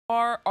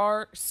are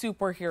our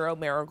superhero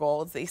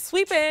marigolds. They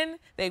sweep in,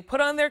 they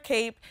put on their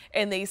cape,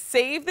 and they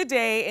save the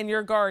day in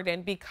your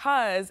garden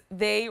because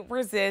they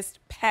resist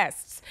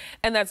pests.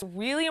 And that's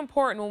really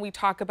important when we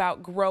talk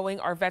about growing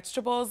our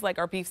vegetables, like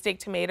our beefsteak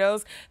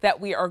tomatoes that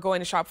we are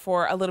going to shop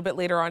for a little bit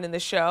later on in the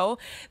show.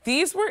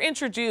 These were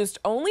introduced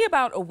only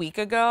about a week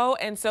ago,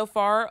 and so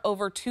far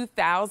over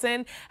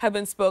 2,000 have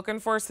been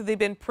spoken for, so they've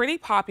been pretty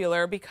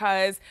popular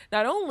because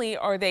not only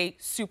are they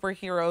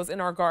superheroes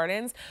in our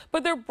gardens,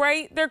 but they're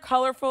bright, they're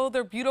colorful,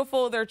 they're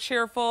beautiful, they're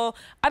cheerful.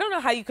 I don't know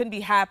how you can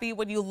be happy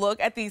when you look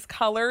at these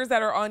colors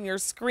that are on your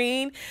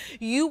screen.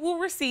 You will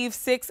receive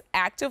 6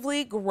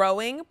 actively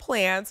growing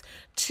plants,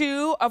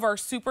 2 of our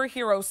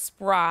superhero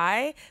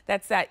spry,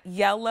 that's that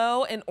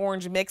yellow and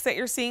orange mix that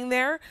you're seeing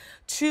there,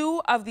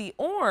 2 of the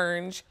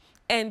orange,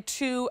 and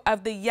 2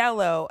 of the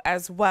yellow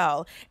as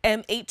well.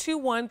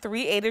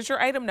 M82138 is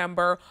your item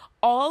number.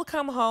 All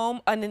come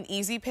home on an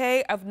easy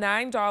pay of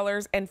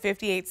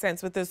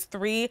 $9.58 with those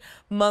 3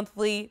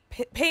 monthly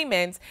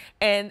payments,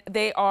 and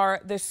they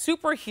are the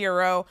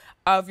superhero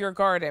of your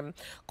garden.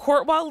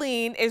 Court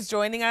Wallin is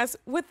joining us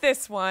with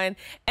this one.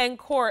 And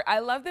Court, I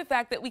love the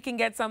fact that we can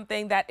get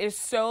something that is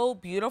so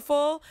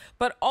beautiful,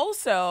 but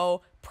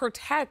also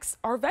protects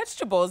our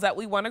vegetables that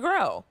we want to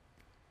grow.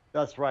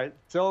 That's right.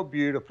 So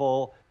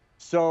beautiful,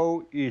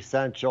 so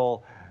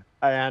essential.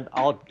 And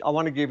I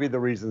want to give you the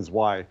reasons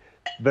why.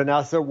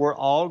 Vanessa, we're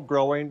all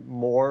growing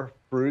more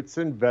fruits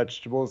and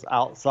vegetables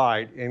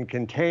outside in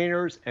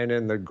containers and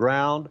in the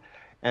ground.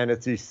 And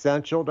it's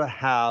essential to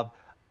have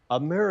a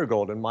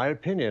marigold, in my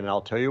opinion. And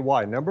I'll tell you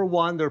why. Number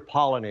one, they're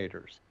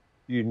pollinators.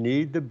 You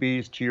need the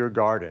bees to your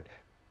garden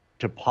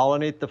to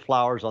pollinate the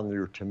flowers on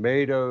your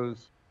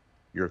tomatoes,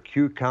 your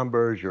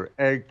cucumbers, your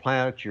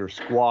eggplants, your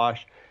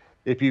squash.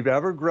 If you've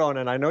ever grown,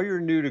 and I know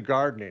you're new to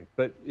gardening,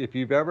 but if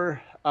you've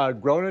ever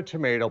grown a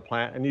tomato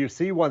plant and you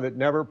see one that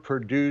never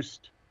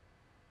produced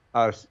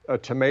a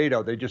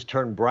tomato, they just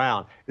turned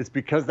brown, it's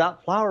because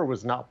that flower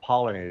was not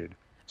pollinated.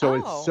 So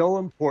it's so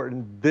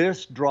important.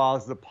 This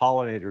draws the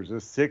pollinators, a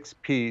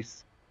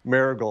 6-piece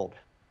marigold.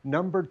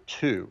 Number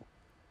 2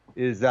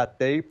 is that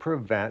they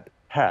prevent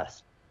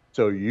pests.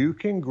 So you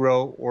can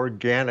grow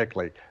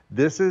organically.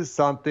 This is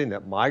something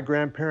that my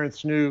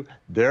grandparents knew,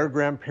 their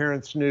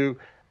grandparents knew,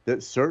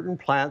 that certain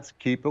plants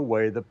keep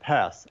away the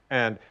pests.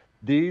 And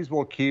these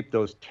will keep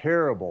those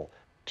terrible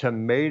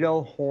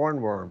tomato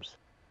hornworms.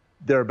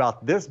 They're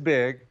about this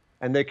big,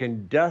 and they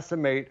can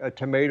decimate a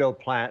tomato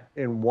plant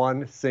in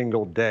one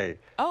single day.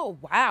 Oh,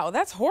 wow,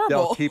 that's horrible.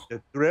 They'll keep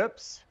the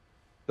thrips,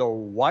 the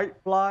white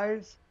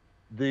flies,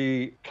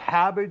 the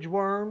cabbage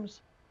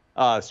worms,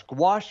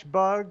 squash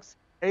bugs,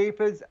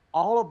 aphids,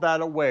 all of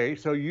that away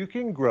so you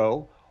can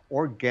grow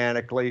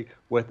organically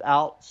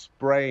without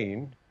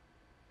spraying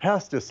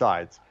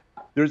pesticides.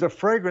 There's a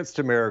fragrance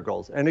to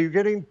marigolds, and you're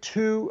getting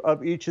 2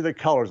 of each of the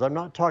colors. I'm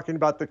not talking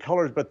about the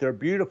colors, but they're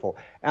beautiful.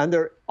 And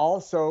they're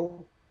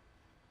also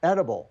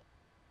edible.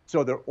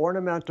 So they're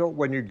ornamental.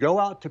 When you go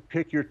out to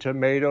pick your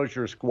tomatoes,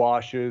 your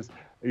squashes,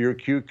 your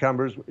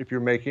cucumbers, if you're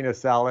making a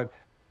salad,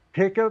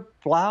 pick a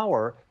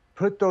flower,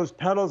 put those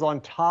petals on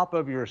top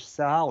of your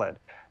salad.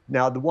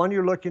 Now, the one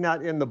you're looking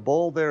at in the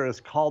bowl there is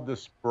called the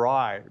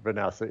spry,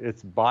 Vanessa.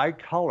 It's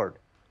bicolored.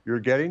 You're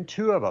getting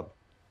 2 of them.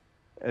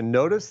 And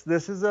notice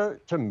this is a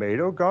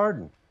tomato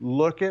garden.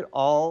 Look at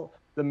all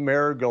the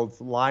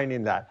marigolds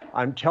lining that.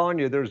 I'm telling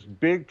you, there's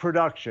big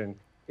production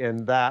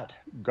in that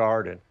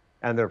garden.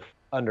 And they're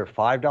under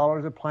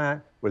 $5 a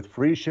plant with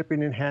free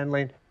shipping and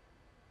handling.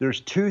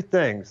 There's 2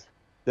 things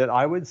that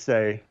I would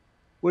say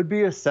would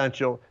be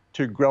essential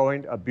to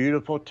growing a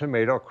beautiful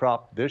tomato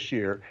crop this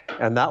year.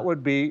 And that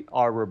would be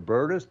our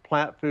Roberta's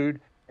plant food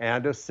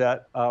and a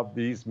set of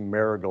these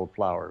marigold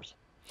flowers.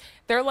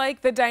 They're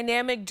like the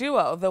dynamic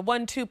duo, the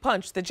 1-2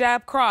 punch, the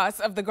jab cross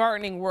of the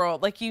gardening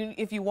world. Like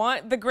if you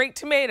want the great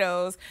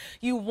tomatoes,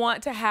 you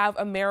want to have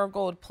a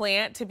marigold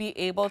plant to be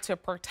able to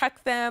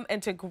protect them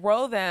and to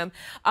grow them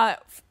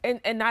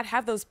and not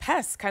have those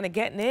pests kind of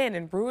getting in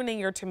and ruining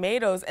your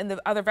tomatoes and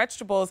the other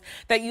vegetables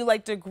that you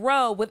like to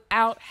grow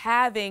without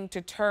having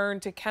to turn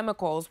to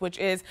chemicals, which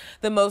is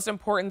the most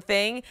important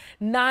thing.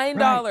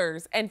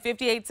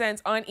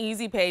 $9.58 on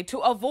Easy Pay to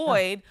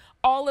avoid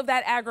all of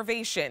that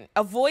aggravation,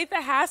 avoid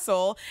the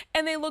hassle,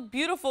 and they look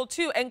beautiful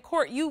too. And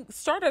Court, you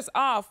start us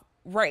off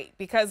right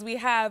because we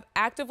have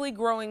actively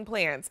growing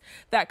plants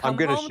that come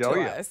home to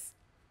us.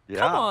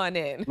 Yeah. Come on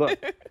in.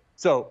 Look,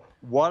 so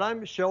what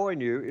I'm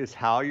showing you is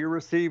how you're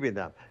receiving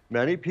them.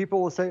 Many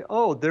people will say,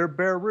 oh, they're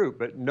bare root,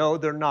 but no,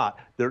 they're not.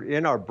 They're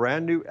in our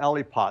brand new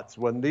Ellie pots.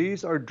 When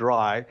these are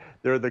dry,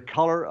 they're the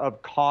color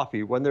of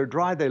coffee. When they're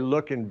dry, they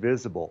look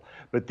invisible.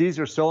 But these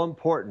are so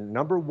important.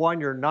 Number one,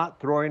 you're not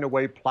throwing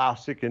away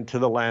plastic into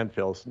the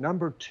landfills.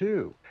 Number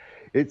 2,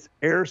 it's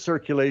air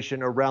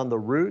circulation around the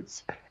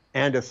roots,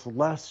 and it's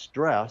less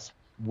stress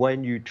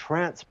when you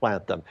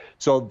transplant them.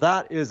 So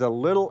that is a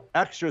little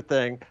extra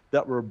thing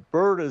that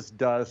Roberta's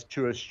does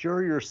to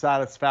assure your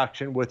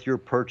satisfaction with your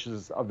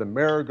purchases of the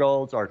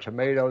marigolds, our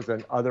tomatoes,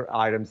 and other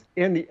items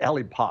in the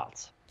Ellie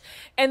pots.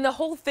 And the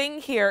whole thing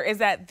here is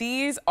that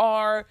these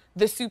are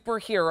the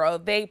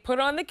superhero. They put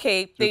on the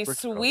cape, they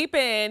sweep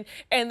in,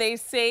 and they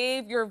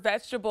save your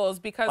vegetables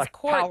because, Like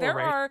Court, Power there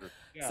are Rangers.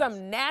 Yes.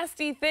 some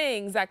nasty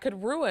things that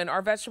could ruin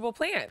our vegetable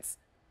plants.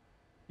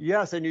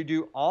 Yes, and you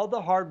do all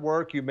the hard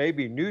work. You may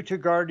be new to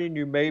gardening.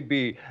 You may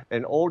be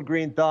an old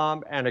green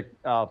thumb and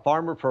a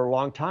farmer for a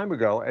long time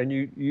ago, and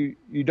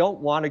you don't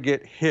want to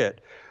get hit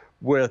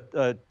with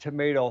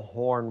tomato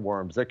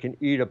hornworms that can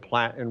eat a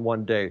plant in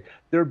one day.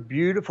 They're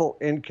beautiful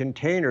in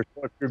containers.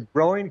 So if you're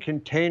growing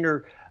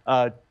container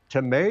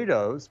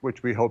tomatoes,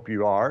 which we hope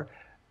you are,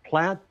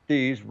 plant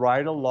these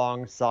right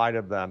alongside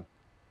of them.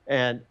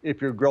 And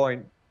if you're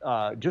growing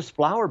just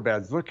flower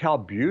beds, look how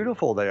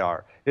beautiful they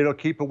are. It'll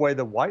keep away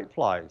the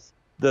whiteflies,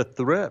 the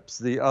thrips,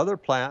 the other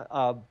plant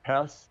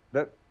pests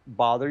that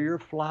bother your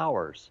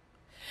flowers.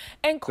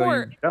 And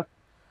Court, So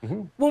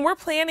when we're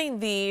planting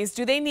these,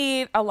 do they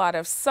need a lot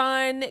of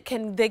sun?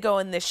 Can they go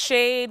in the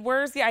shade?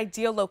 Where's the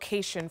ideal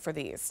location for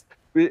these?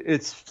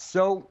 It's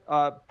so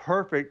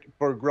perfect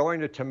for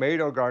growing a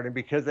tomato garden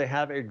because they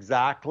have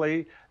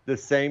exactly the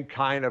same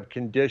kind of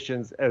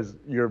conditions as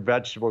your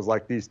vegetables,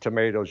 like these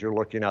tomatoes you're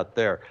looking at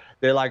there.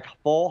 They like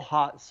full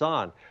hot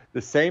sun,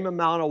 the same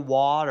amount of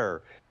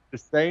water, the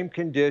same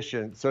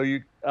condition. So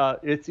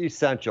it's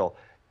essential.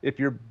 If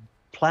you're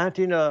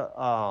planting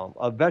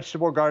a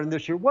vegetable garden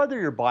this year, whether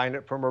you're buying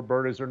it from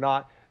Roberta's or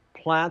not,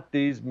 plant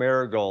these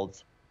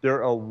marigolds.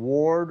 They're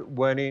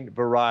award-winning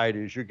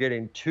varieties. You're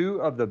getting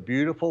 2 of the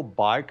beautiful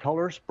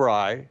bicolor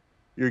spry.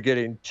 You're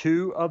getting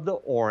 2 of the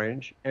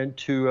orange and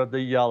 2 of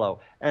the yellow.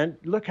 And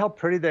look how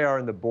pretty they are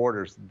in the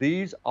borders.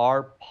 These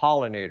are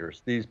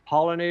pollinators. These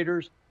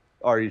pollinators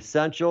are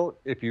essential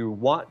if you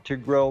want to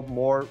grow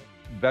more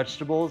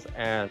vegetables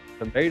and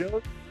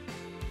tomatoes,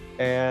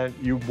 and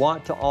you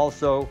want to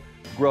also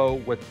grow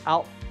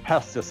without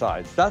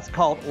pesticides. That's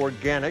called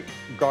organic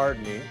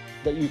gardening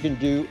that you can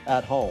do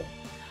at home.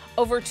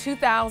 Over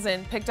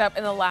 2,000 picked up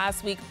in the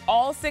last week.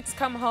 All 6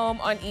 come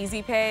home on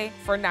Easy Pay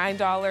for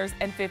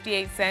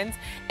 $9.58.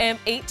 And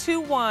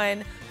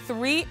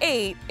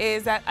 82138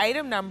 is that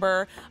item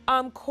number.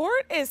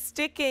 Court is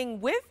sticking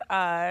with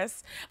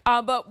us,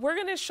 but we're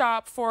going to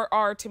shop for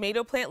our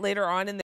tomato plant later on in the